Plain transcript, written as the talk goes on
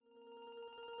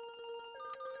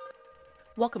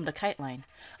Welcome to KiteLine,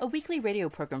 a weekly radio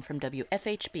program from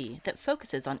WFHB that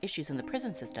focuses on issues in the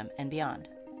prison system and beyond.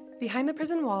 Behind the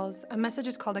prison walls, a message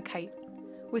is called a kite.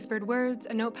 Whispered words,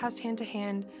 a note passed hand to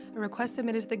hand, a request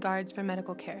submitted to the guards for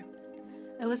medical care.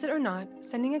 Illicit or not,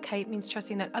 sending a kite means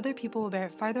trusting that other people will bear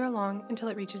it farther along until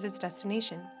it reaches its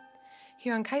destination.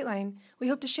 Here on KiteLine, we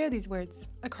hope to share these words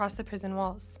across the prison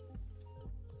walls.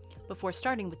 Before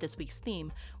starting with this week's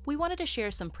theme, we wanted to share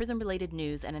some prison-related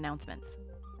news and announcements.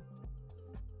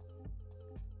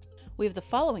 We have the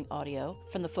following audio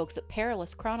from the folks at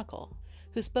Perilous Chronicle,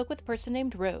 who spoke with a person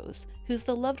named Rose, who's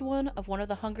the loved one of one of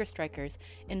the hunger strikers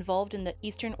involved in the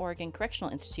Eastern Oregon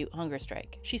Correctional Institute hunger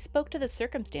strike. She spoke to the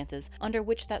circumstances under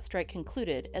which that strike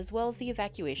concluded, as well as the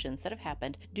evacuations that have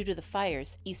happened due to the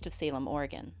fires east of Salem,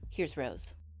 Oregon. Here's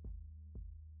Rose.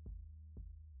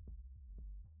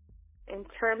 In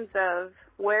terms of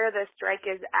where the strike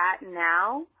is at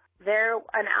now,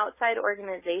 an outside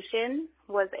organization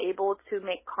was able to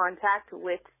make contact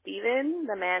with Stephen,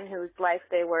 the man whose life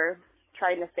they were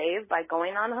trying to save by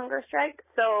going on hunger strike.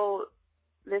 So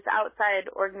this outside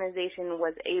organization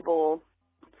was able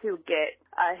to get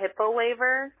a HIPAA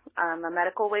waiver, a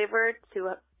medical waiver,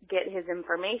 to get his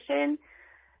information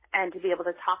and to be able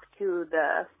to talk to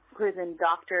the prison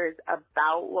doctors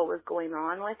about what was going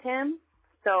on with him.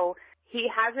 So he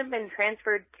hasn't been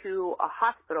transferred to a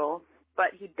hospital,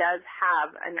 but he does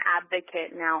have an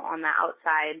advocate now on the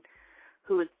outside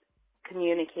who's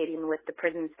communicating with the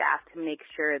prison staff to make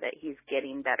sure that he's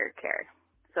getting better care.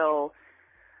 So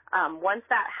once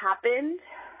that happened,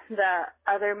 the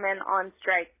other men on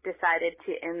strike decided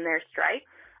to end their strike,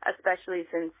 especially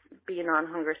since being on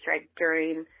hunger strike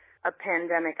during a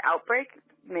pandemic outbreak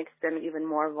makes them even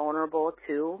more vulnerable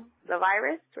to the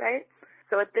virus, right?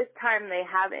 So at this time, they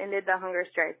have ended the hunger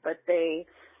strike, but they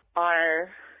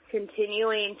are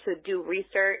continuing to do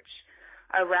research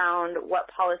around what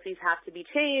policies have to be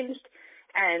changed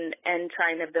and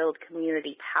trying to build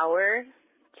community power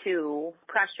to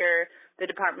pressure the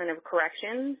Department of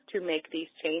Corrections to make these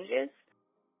changes.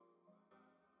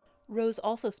 Rose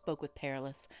also spoke with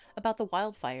Perilous about the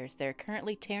wildfires that are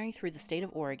currently tearing through the state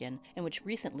of Oregon and which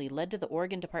recently led to the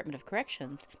Oregon Department of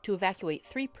Corrections to evacuate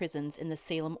 3 prisons in the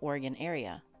Salem, Oregon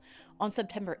area. On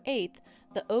September 8th,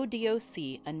 the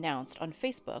ODOC announced on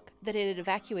Facebook that it had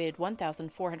evacuated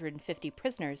 1,450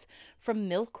 prisoners from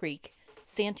Mill Creek,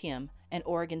 Santiam, and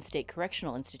Oregon State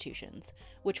Correctional Institutions,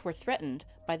 which were threatened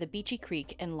by the Beachy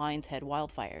Creek and Lions Head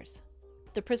wildfires.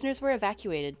 The prisoners were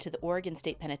evacuated to the Oregon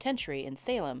State Penitentiary in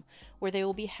Salem, where they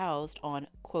will be housed on,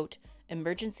 quote,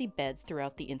 emergency beds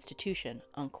throughout the institution,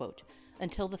 unquote,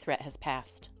 until the threat has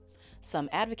passed. Some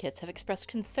advocates have expressed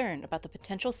concern about the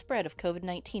potential spread of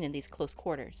COVID-19 in these close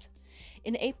quarters.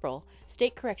 In April,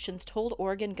 State Corrections told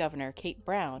Oregon Governor Kate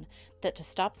Brown that to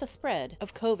stop the spread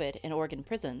of COVID in Oregon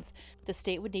prisons, the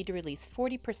state would need to release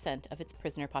 40% of its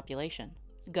prisoner population.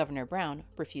 Governor Brown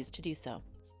refused to do so.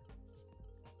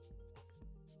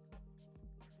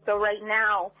 So right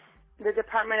now, the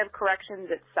Department of Corrections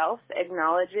itself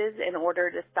acknowledges in order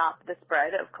to stop the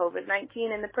spread of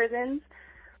COVID-19 in the prisons,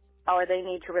 or they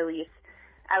need to release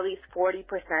at least 40%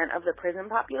 of the prison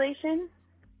population.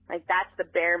 Like, that's the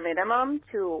bare minimum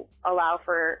to allow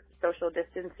for social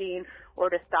distancing or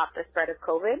to stop the spread of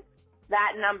COVID.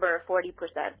 That number, 40%,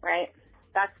 right?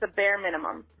 That's the bare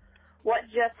minimum. What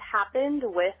just happened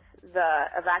with the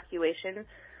evacuation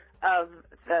of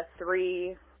the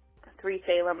three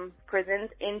Salem prisons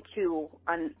into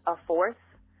a 4th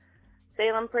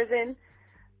Salem prison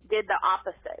did the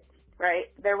opposite,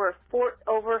 right? There were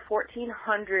over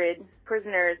 1,400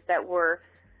 prisoners that were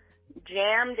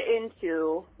jammed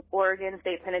into Oregon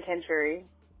State Penitentiary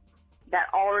that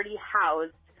already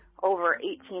housed over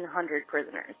 1,800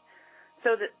 prisoners.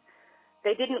 So that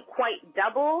they didn't quite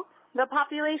double the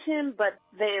population, but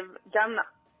they've done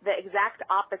the exact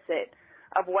opposite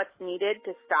of what's needed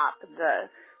to stop the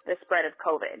spread of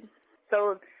COVID.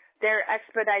 So they're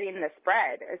expediting the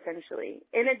spread, essentially.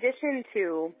 In addition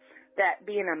to that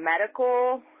being a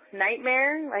medical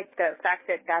nightmare, like the fact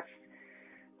that that's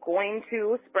going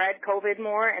to spread COVID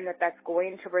more and that's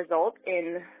going to result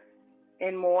in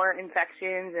more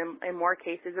infections and more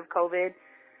cases of COVID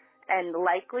and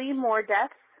likely more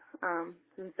deaths,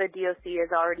 since the DOC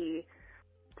has already,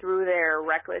 through their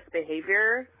reckless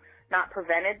behavior, not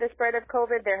prevented the spread of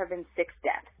COVID. There have been 6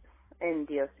 deaths in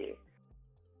DOC.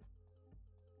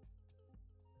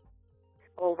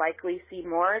 We'll likely see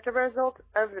more as a result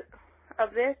of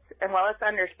this, and while it's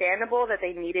understandable that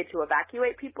they needed to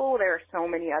evacuate people, there are so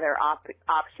many other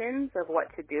options of what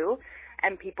to do,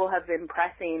 and people have been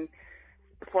pressing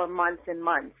for months and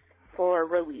months for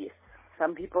release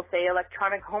Some people say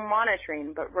electronic home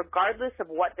monitoring, but regardless of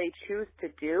what they choose to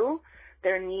do,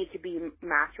 there need to be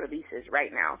mass releases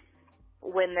right now.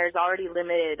 When there's already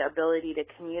limited ability to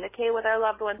communicate with our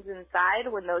loved ones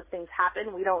inside, when those things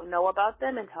happen, we don't know about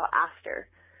them until after.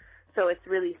 So it's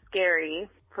really scary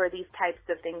for these types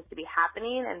of things to be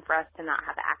happening and for us to not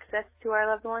have access to our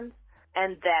loved ones,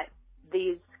 and that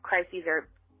these crises are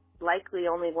likely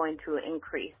only going to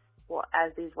increase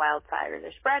as these wildfires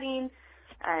are spreading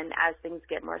and as things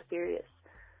get more serious.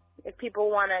 If people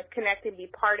want to connect and be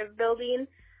part of building,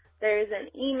 there's an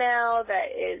email that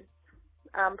is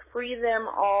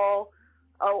freethamallor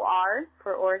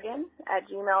for Oregon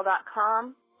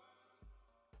 @gmail.com.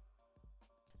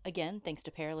 Again, thanks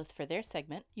to Perilous for their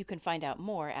segment. You can find out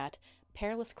more at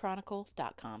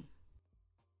perilouschronicle.com.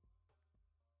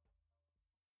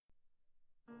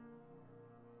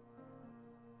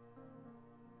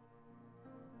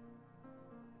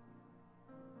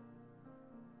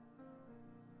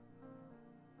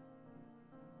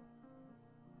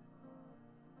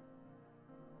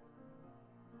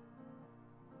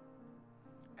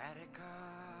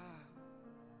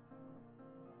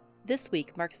 This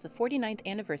week marks the 49th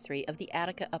anniversary of the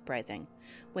Attica Uprising,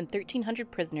 when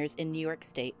 1,300 prisoners in New York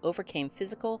State overcame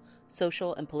physical,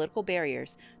 social, and political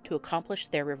barriers to accomplish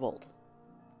their revolt.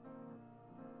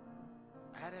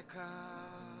 Attica.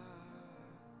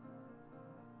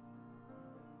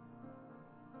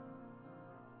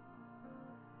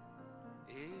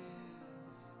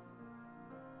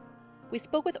 We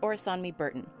spoke with Orisanmi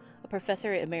Burton, a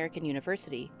professor at American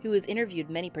University who has interviewed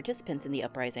many participants in the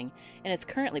uprising and is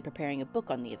currently preparing a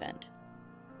book on the event.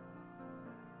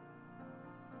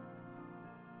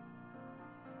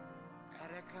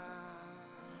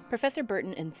 Professor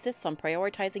Burton insists on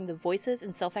prioritizing the voices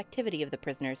and self-activity of the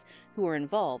prisoners who were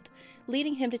involved,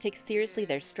 leading him to take seriously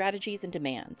their strategies and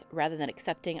demands, rather than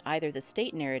accepting either the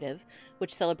state narrative,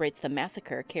 which celebrates the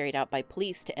massacre carried out by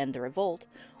police to end the revolt,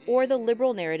 or the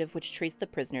liberal narrative which treats the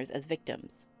prisoners as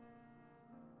victims.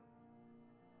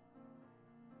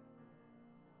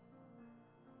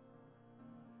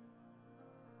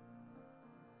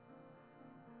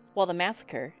 While the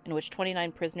massacre, in which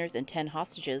 29 prisoners and 10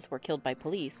 hostages were killed by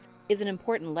police, is an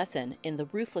important lesson in the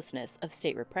ruthlessness of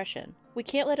state repression, we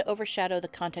can't let it overshadow the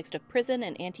context of prison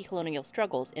and anti-colonial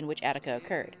struggles in which Attica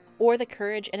occurred, or the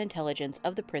courage and intelligence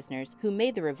of the prisoners who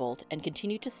made the revolt and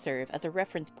continue to serve as a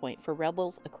reference point for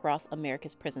rebels across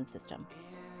America's prison system.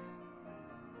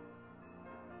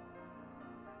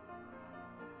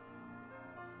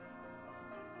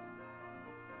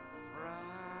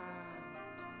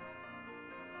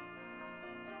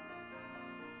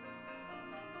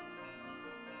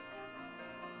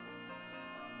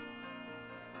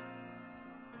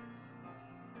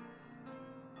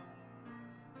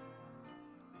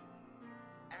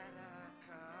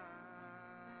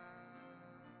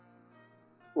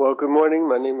 Well, good morning.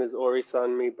 My name is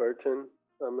Orisanmi Burton.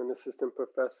 I'm an assistant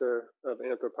professor of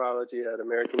anthropology at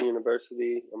American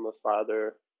University. I'm a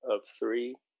father of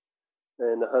 3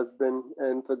 and a husband.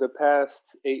 And for the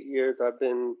past 8 years, I've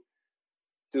been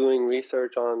doing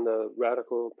research on the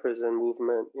radical prison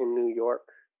movement in New York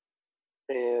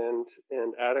and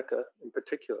Attica in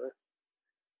particular.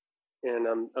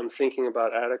 And I'm thinking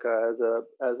about Attica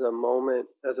as a moment,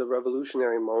 as a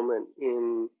revolutionary moment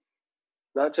in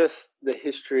not just the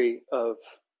history of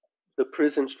the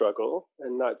prison struggle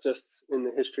and not just in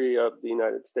the history of the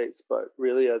United States, but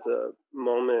really as a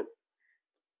moment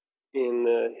in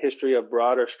the history of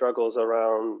broader struggles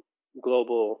around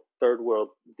global third world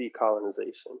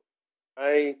decolonization.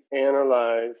 I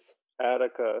analyze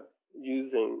Attica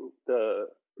using the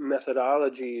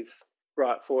methodologies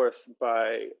brought forth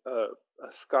by a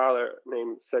scholar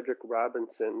named Cedric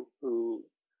Robinson, who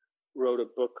wrote a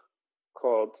book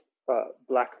called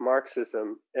Black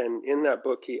Marxism, and in that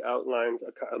book he outlines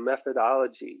a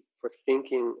methodology for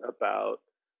thinking about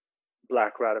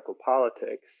Black radical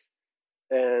politics.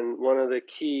 And one of the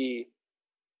key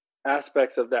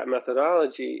aspects of that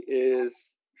methodology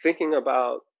is thinking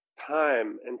about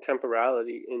time and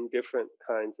temporality in different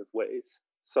kinds of ways.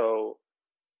 So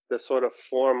the sort of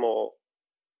formal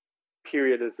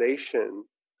periodization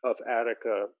of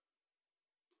Attica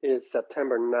is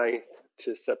September 9th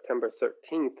to September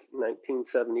 13th,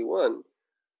 1971.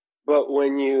 But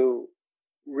when you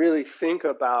really think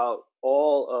about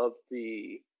all of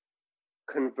the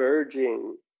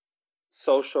converging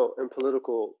social and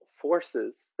political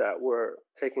forces that were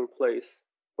taking place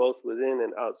both within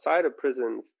and outside of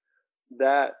prisons,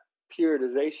 that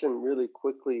periodization really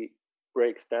quickly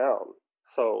breaks down.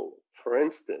 So, for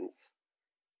instance,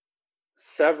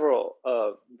 several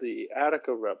of the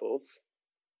Attica rebels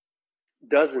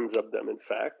dozens of them, in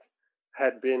fact,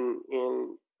 had been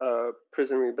in a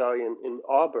prison rebellion in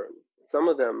Auburn. Some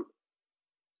of them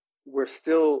were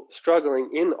still struggling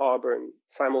in Auburn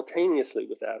simultaneously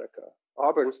with Attica.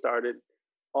 Auburn started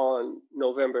on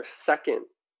November 2nd,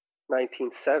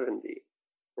 1970,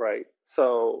 right?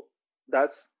 So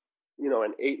that's,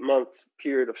 an 8-month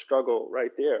period of struggle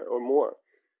right there or more.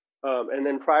 And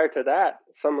then prior to that,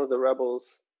 some of the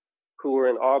rebels who were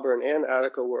in Auburn and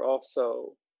Attica were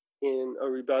also in a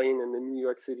rebellion in the New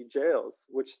York City jails,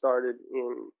 which started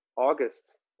in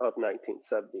August of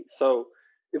 1970. So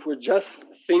if we're just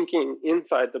thinking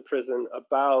inside the prison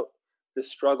about the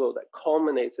struggle that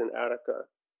culminates in Attica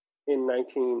in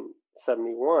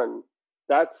 1971,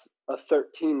 that's a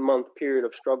 13-month period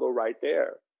of struggle right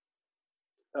there.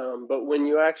 But when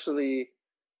you actually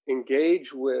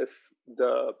engage with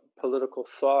the political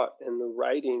thought and the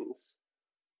writings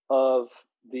of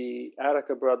the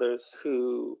Attica brothers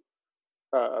who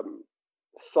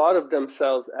thought of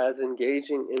themselves as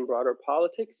engaging in broader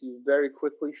politics, you very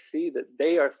quickly see that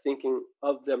they are thinking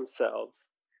of themselves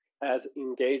as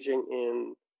engaging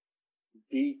in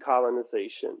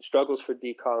decolonization, struggles for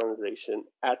decolonization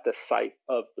at the site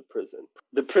of the prison.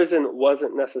 The prison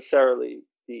wasn't necessarily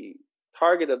the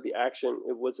target of the action,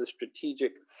 it was a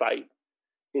strategic site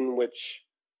in which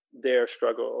their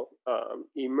struggle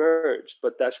emerged,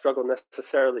 but that struggle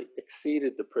necessarily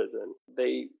exceeded the prison.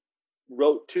 They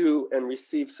wrote to and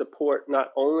received support not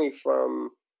only from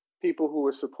people who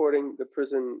were supporting the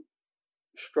prison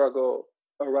struggle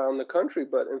around the country,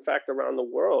 but in fact around the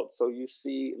world. So you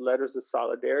see letters of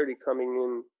solidarity coming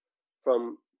in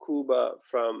from Cuba,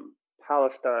 from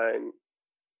Palestine,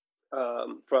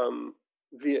 from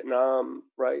Vietnam,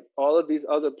 right? All of these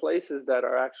other places that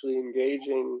are actually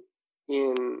engaging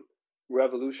in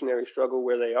revolutionary struggle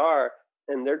where they are,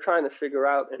 and they're trying to figure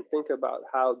out and think about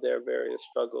how their various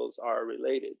struggles are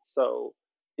related. So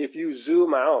if you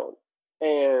zoom out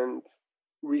and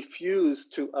refuse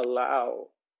to allow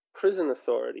prison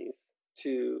authorities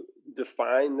to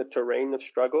define the terrain of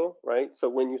struggle, right? So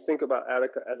when you think about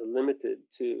Attica as limited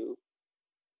to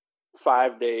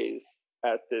 5 days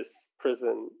at this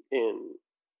prison in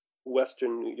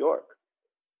Western New York,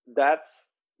 that's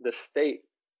the state.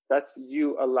 That's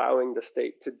you allowing the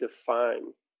state to define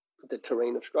the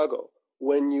terrain of struggle.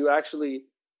 When you actually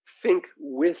think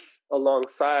with,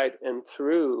 alongside, and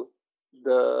through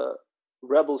the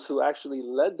rebels who actually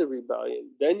led the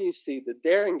rebellion, then you see that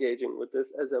they're engaging with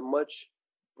this as a much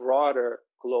broader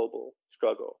global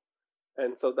struggle.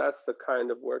 And so that's the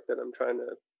kind of work that I'm trying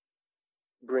to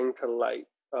bring to light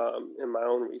in my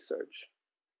own research.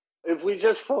 If we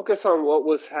just focus on what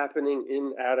was happening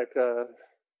in Attica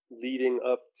leading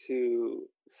up to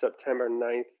September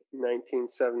 9th,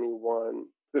 1971,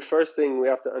 the first thing we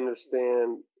have to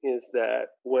understand is that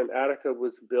when Attica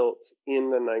was built in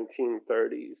the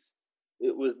 1930s,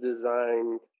 it was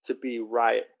designed to be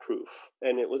riot-proof,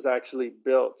 and it was actually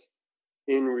built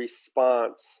in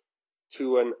response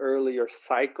to an earlier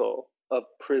cycle of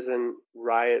prison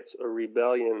riots or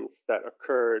rebellions that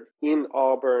occurred in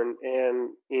Auburn and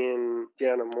in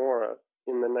Dannemora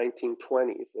in the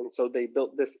 1920s. And so they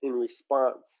built this in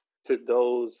response to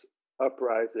those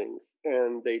uprisings,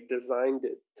 and they designed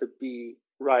it to be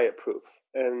riot-proof.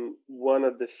 And one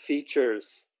of the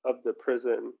features of the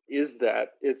prison is that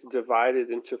it's divided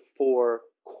into 4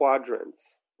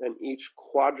 quadrants. And each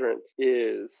quadrant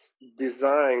is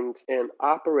designed and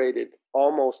operated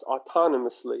almost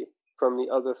autonomously from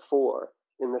the other 4,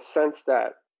 in the sense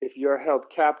that if you're held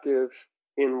captive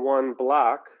in one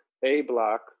block, A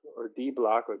block or D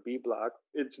block or B block,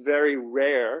 it's very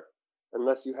rare,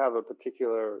 unless you have a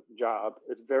particular job,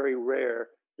 it's very rare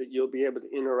that you'll be able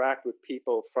to interact with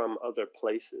people from other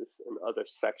places and other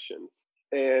sections.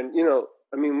 And,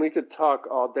 we could talk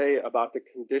all day about the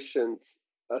conditions.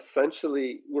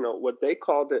 Essentially, what they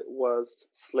called it was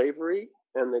slavery,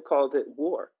 and they called it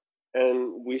war.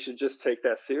 And we should just take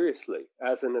that seriously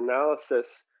as an analysis,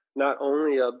 not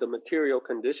only of the material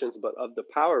conditions, but of the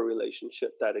power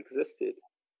relationship that existed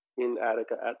in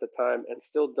Attica at the time and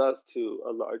still does to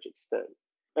a large extent.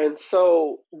 And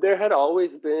so there had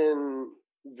always been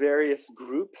various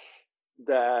groups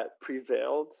that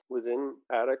prevailed within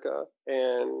Attica.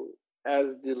 And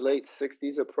as the late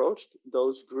 60s approached,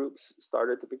 those groups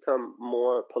started to become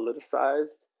more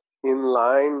politicized, in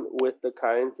line with the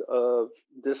kinds of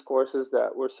discourses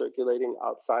that were circulating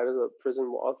outside of the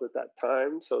prison walls at that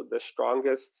time. So the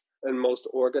strongest and most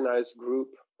organized group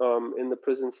in the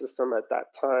prison system at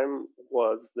that time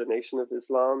was the Nation of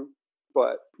Islam.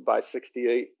 But by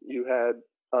 68, you had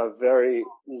a very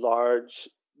large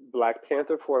Black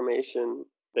Panther formation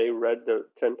They read the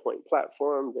 10-point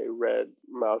platform, they read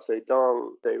Mao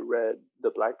Zedong, they read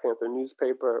the Black Panther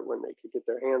newspaper when they could get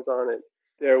their hands on it.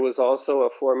 There was also a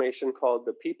formation called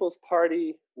the People's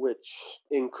Party, which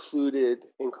included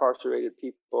incarcerated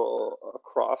people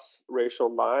across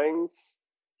racial lines.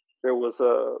 There was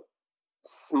a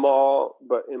small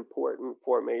but important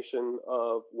formation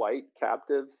of white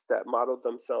captives that modeled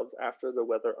themselves after the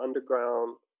Weather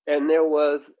Underground. And there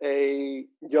was a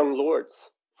Young Lords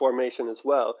formation as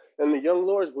well. And the Young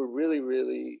Lords were really,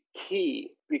 really key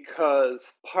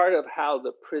because part of how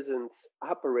the prisons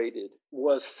operated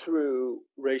was through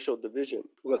racial division,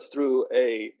 was through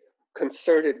a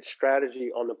concerted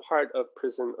strategy on the part of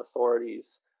prison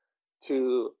authorities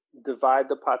to divide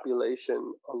the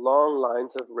population along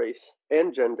lines of race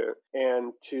and gender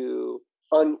and to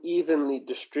unevenly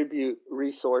distribute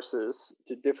resources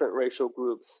to different racial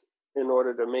groups in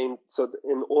order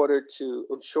to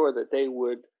ensure that they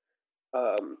would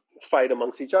fight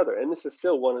amongst each other. And this is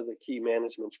still one of the key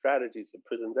management strategies of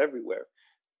prisons everywhere.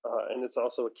 And it's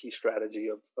also a key strategy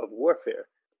of warfare.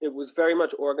 It was very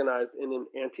much organized in an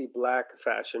anti-Black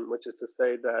fashion, which is to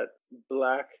say that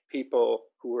Black people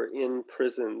who were in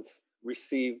prisons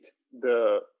received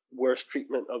the worst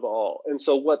treatment of all. And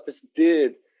so what this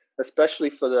did,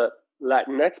 especially for the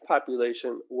Latinx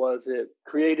population, was it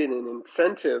created an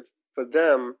incentive for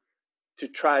them to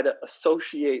try to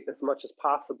associate as much as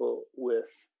possible with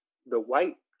the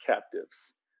white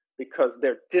captives, because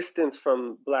their distance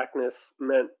from Blackness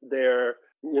meant their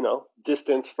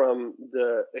distance from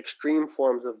the extreme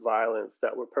forms of violence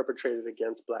that were perpetrated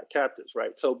against Black captives,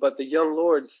 right? So, but the Young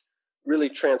Lords really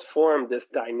transformed this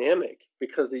dynamic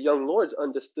because the Young Lords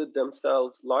understood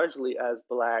themselves largely as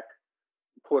Black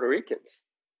Puerto Ricans.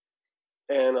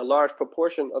 And a large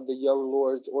proportion of the Young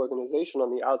Lords organization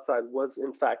on the outside was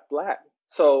in fact Black.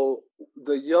 So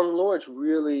the Young Lords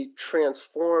really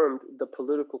transformed the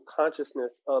political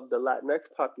consciousness of the Latinx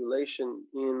population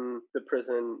in the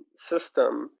prison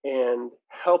system and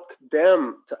helped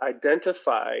them to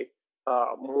identify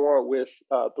more with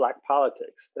Black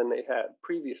politics than they had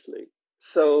previously.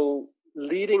 So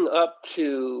leading up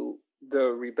to the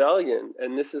rebellion,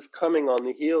 and this is coming on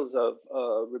the heels of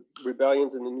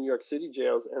rebellions in the New York City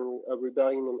jails and a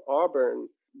rebellion in Auburn,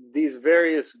 these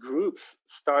various groups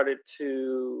started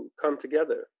to come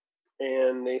together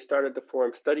and they started to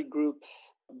form study groups.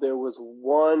 There was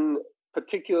one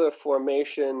particular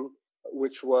formation,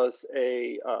 which was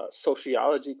a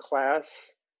sociology class,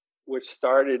 which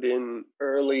started in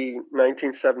early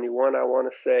 1971, I want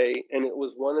to say, and it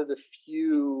was one of the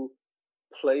few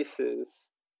places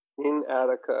in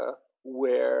Attica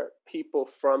where people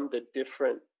from the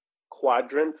different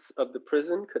quadrants of the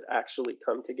prison could actually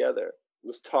come together. It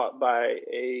was taught by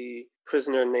a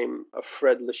prisoner named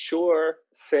Fred LeSure,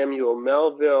 Samuel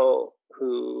Melville,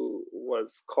 who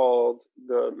was called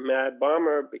the Mad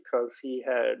Bomber because he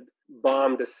had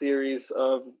bombed a series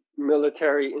of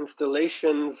military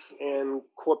installations and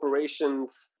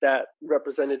corporations that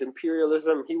represented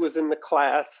imperialism. He was in the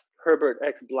class. Herbert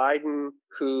X. Blyden,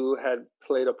 who had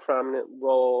played a prominent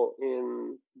role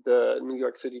in the New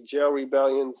York City jail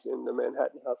rebellions in the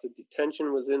Manhattan House of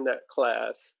Detention, was in that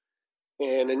class.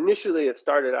 And initially it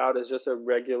started out as just a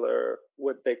regular,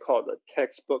 what they called a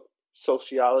textbook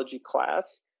sociology class,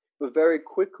 but very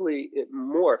quickly it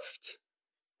morphed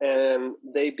and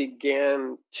they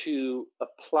began to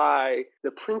apply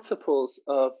the principles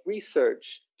of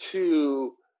research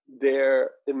to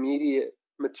their immediate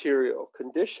material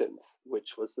conditions,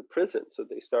 which was the prison. So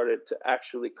they started to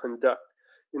actually conduct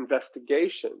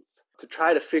investigations to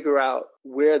try to figure out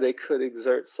where they could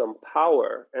exert some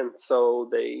power. And so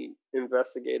they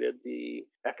investigated the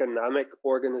economic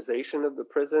organization of the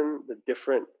prison, the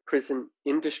different prison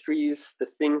industries, the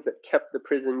things that kept the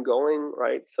prison going,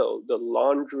 right? So the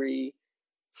laundry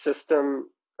system,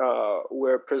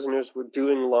 where prisoners were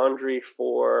doing laundry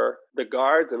for the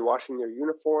guards and washing their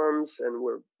uniforms and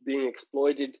were being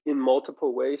exploited in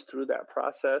multiple ways through that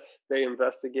process. They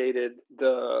investigated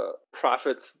the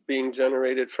profits being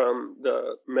generated from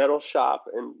the metal shop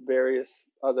and various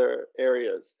other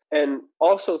areas. And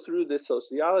also through this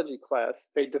sociology class,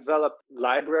 they developed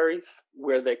libraries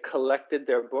where they collected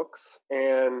their books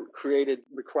and created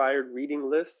required reading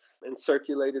lists and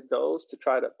circulated those to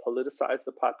try to politicize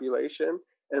the population.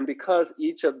 And because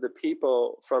each of the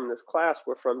people from this class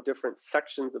were from different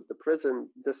sections of the prison,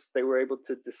 they were able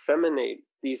to disseminate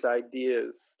these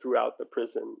ideas throughout the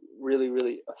prison really,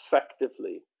 really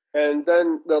effectively. And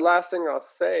then the last thing I'll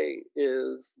say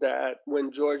is that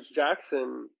when George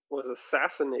Jackson was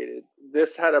assassinated,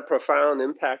 this had a profound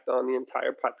impact on the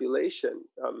entire population.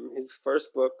 His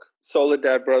first book,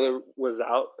 Soledad Brother, was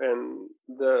out, and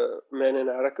the men in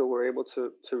Attica were able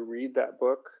to read that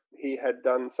book. He had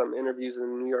done some interviews in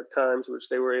the New York Times, which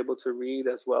they were able to read,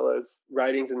 as well as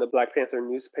writings in the Black Panther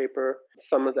newspaper.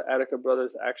 Some of the Attica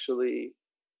brothers actually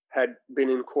had been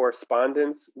in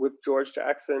correspondence with George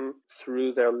Jackson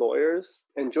through their lawyers.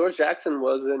 And George Jackson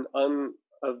was an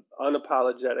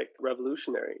unapologetic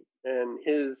revolutionary. And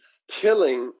his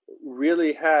killing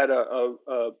really had a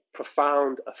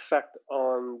profound effect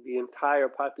on the entire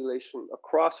population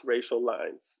across racial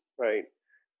lines, right?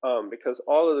 Because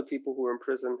all of the people who were in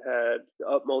prison had the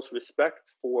utmost respect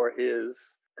for his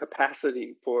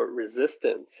capacity for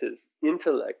resistance, his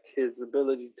intellect, his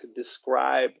ability to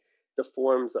describe the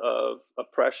forms of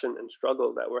oppression and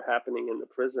struggle that were happening in the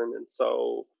prison. And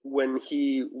so when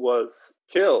he was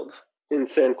killed in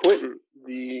San Quentin,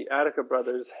 the Attica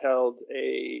brothers held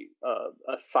a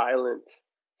silent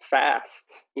fast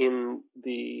in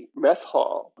the mess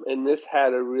hall. And this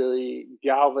had a really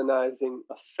galvanizing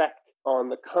effect on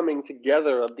the coming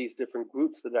together of these different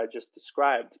groups that I just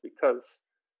described, because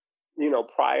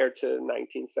prior to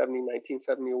 1970,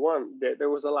 1971, there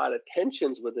was a lot of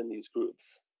tensions within these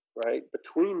groups, right,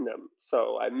 between them.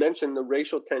 So I mentioned the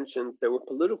racial tensions, there were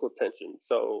political tensions.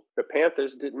 So the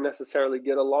Panthers didn't necessarily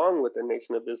get along with the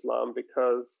Nation of Islam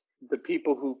because the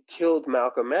people who killed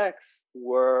Malcolm X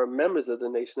were members of the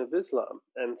Nation of Islam.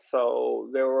 And so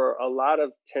there were a lot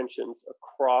of tensions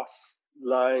across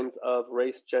lines of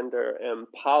race, gender, and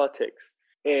politics.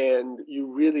 And you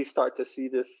really start to see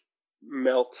this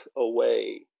melt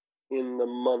away in the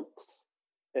months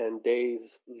and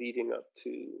days leading up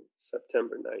to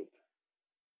September 9th.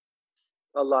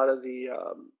 A lot of the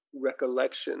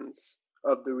recollections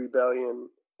of the rebellion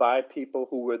by people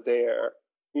who were there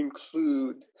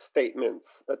include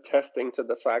statements attesting to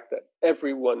the fact that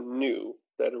everyone knew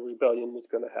that a rebellion was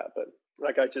going to happen.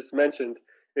 Like I just mentioned,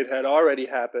 it had already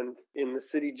happened in the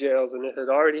city jails, and it had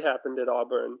already happened at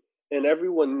Auburn. And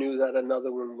everyone knew that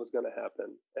another one was going to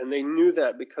happen. And they knew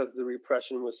that because the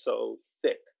repression was so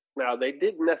thick. Now, they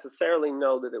didn't necessarily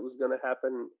know that it was going to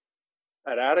happen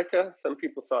at Attica. Some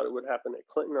people thought it would happen at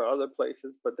Clinton or other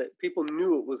places, but people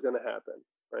knew it was going to happen,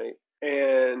 right?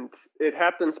 And it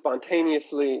happened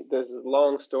spontaneously. There's a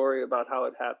long story about how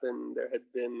it happened. There had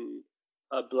been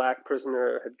a Black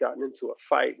prisoner had gotten into a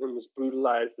fight and was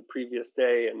brutalized the previous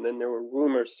day. And then there were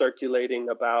rumors circulating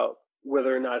about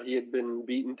whether or not he had been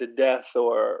beaten to death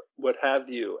or what have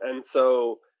you. And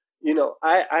so,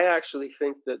 I actually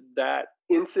think that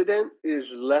incident is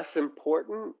less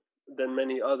important than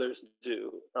many others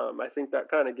do. I think that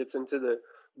kind of gets into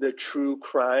the true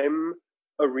crime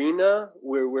arena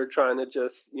where we're trying to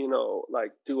just,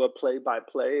 do a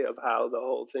play-by-play of how the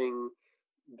whole thing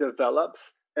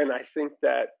develops. And I think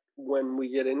that when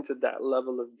we get into that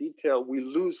level of detail, we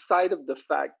lose sight of the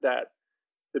fact that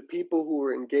the people who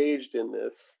were engaged in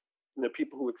this, and the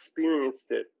people who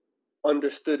experienced it,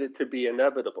 understood it to be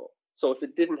inevitable. So if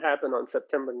it didn't happen on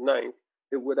September 9th,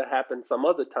 it would have happened some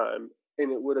other time,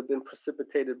 and it would have been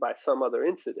precipitated by some other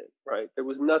incident, right? There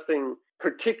was nothing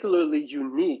particularly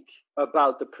unique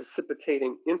about the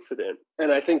precipitating incident.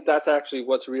 And I think that's actually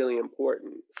what's really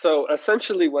important. So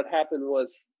essentially what happened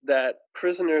was that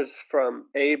prisoners from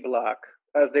A Block,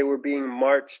 as they were being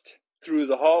marched through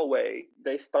the hallway,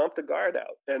 they stomped a guard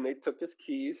out and they took his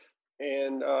keys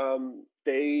and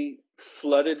they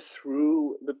flooded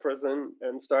through the prison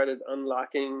and started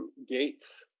unlocking gates,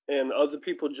 and other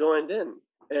people joined in.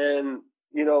 And,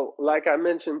 like I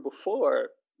mentioned before,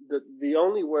 the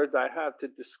only words I have to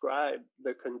describe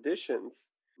the conditions,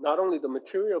 not only the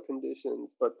material conditions,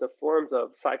 but the forms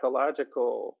of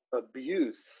psychological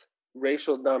abuse,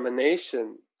 racial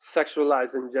domination,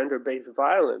 sexualized and gender-based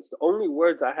violence, the only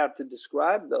words I have to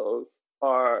describe those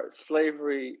are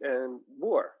slavery and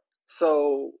war.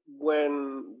 So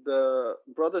when the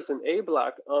brothers in A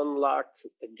Block unlocked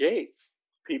the gates,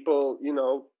 people,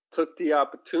 took the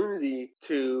opportunity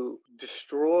to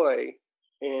destroy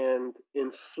and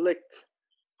inflict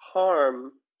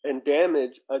harm and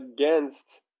damage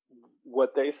against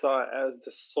what they saw as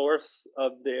the source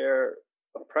of their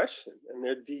oppression and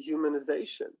their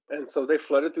dehumanization. And so they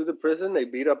flooded through the prison, they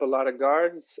beat up a lot of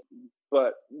guards,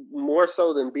 but more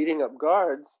so than beating up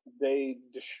guards, they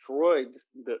destroyed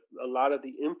a lot of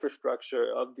the infrastructure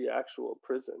of the actual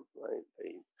prison, right?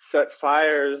 They set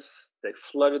fires, they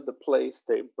flooded the place,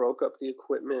 they broke up the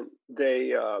equipment,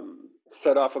 they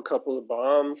set off a couple of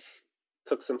bombs,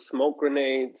 took some smoke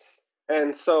grenades.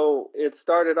 And so it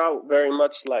started out very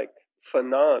much like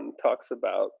Fanon talks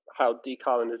about how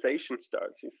decolonization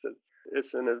starts. He says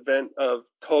it's an event of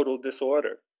total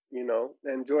disorder.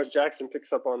 and George Jackson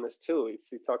picks up on this too.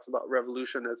 He talks about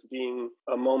revolution as being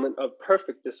a moment of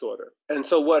perfect disorder. And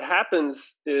so what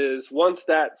happens is once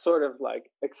that sort of like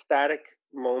ecstatic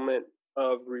moment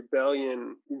of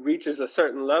rebellion reaches a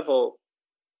certain level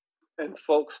and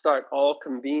folks start all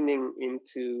convening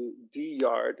into D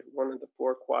Yard, one of the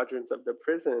 4 quadrants of the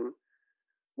prison,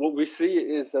 what we see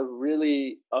is a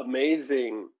really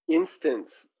amazing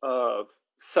instance of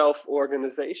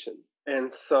self-organization.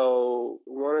 And so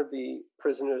one of the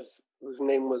prisoners, whose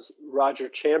name was Roger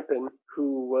Champin,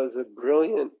 who was a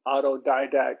brilliant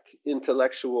autodidact,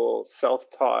 intellectual,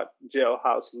 self-taught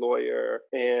jailhouse lawyer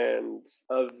and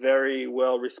a very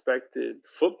well-respected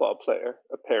football player,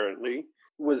 apparently,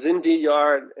 was in D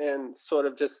Yard and sort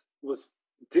of just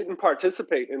didn't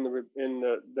participate in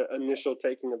the initial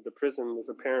taking of the prison, was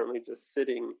apparently just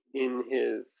sitting in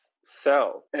his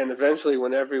cell. And eventually,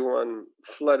 when everyone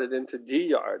flooded into D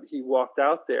Yard, he walked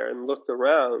out there and looked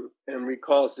around and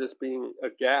recalls just being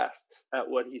aghast at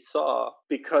what he saw,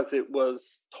 because it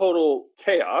was total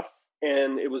chaos.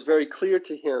 And it was very clear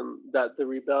to him that the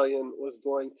rebellion was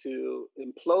going to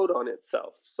implode on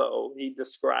itself. So he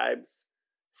describes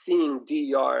seeing D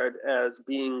Yard as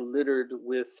being littered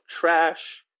with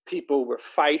trash. People were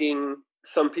fighting.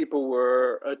 Some people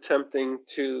were attempting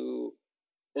to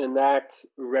enact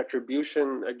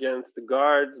retribution against the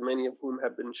guards, many of whom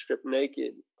have been stripped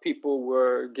naked. People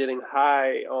were getting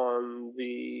high on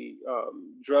the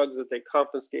drugs that they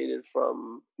confiscated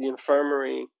from the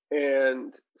infirmary.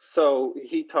 And so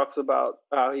he talks about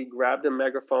how he grabbed a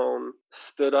megaphone,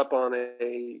 stood up on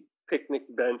a picnic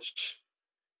bench,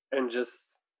 and just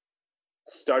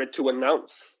started to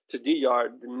announce to D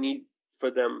Yard the need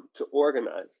for them to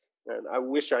organize. And I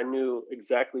wish I knew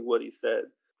exactly what he said.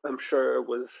 I'm sure it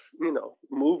was,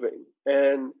 moving.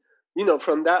 And,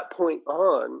 from that point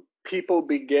on, people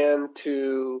began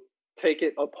to take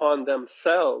it upon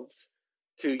themselves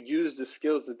to use the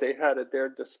skills that they had at their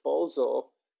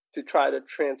disposal to try to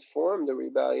transform the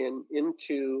rebellion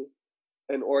into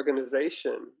an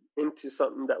organization, into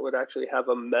something that would actually have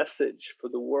a message for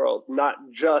the world, not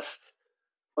just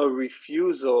a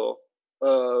refusal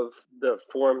of the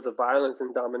forms of violence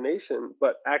and domination,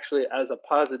 but actually as a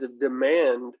positive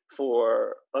demand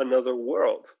for another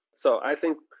world. So I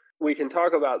think we can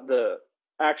talk about the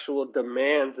actual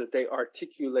demands that they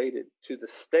articulated to the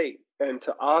state and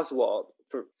to Oswald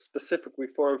for specific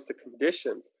reforms to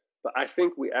conditions, but I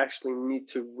think we actually need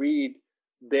to read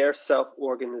their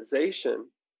self-organization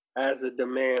as a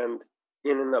demand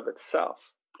in and of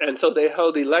itself. And so they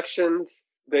held elections.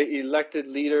 They elected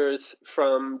leaders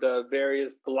from the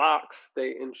various blocks.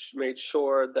 They made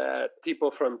sure that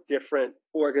people from different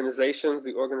organizations,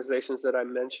 the organizations that I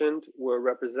mentioned, were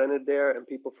represented there, and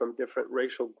people from different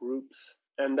racial groups.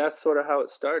 And that's sort of how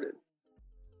it started.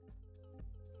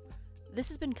 This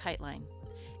has been KiteLine.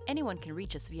 Anyone can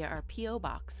reach us via our P.O.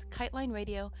 Box, KiteLine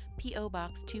Radio, P.O.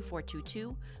 Box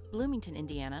 2422, Bloomington,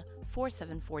 Indiana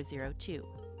 47402.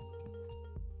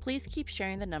 Please keep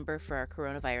sharing the number for our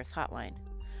coronavirus hotline.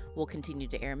 We'll continue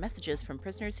to air messages from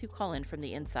prisoners who call in from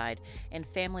the inside and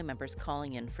family members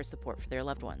calling in for support for their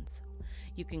loved ones.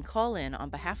 You can call in on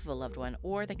behalf of a loved one,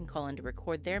 or they can call in to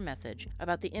record their message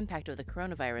about the impact of the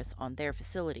coronavirus on their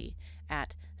facility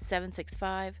at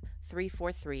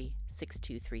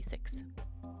 765-343-6236.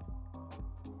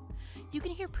 You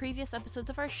can hear previous episodes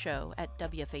of our show at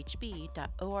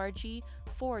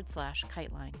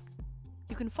wfhb.org/KiteLine.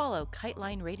 You can follow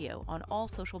KiteLine Radio on all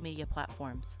social media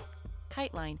platforms.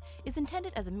 KiteLine is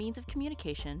intended as a means of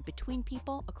communication between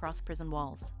people across prison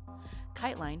walls.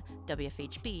 KiteLine,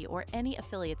 WFHB, or any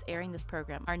affiliates airing this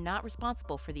program are not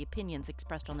responsible for the opinions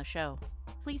expressed on the show.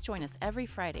 Please join us every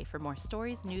Friday for more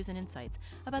stories, news, and insights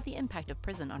about the impact of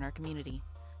prison on our community.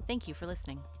 Thank you for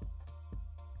listening.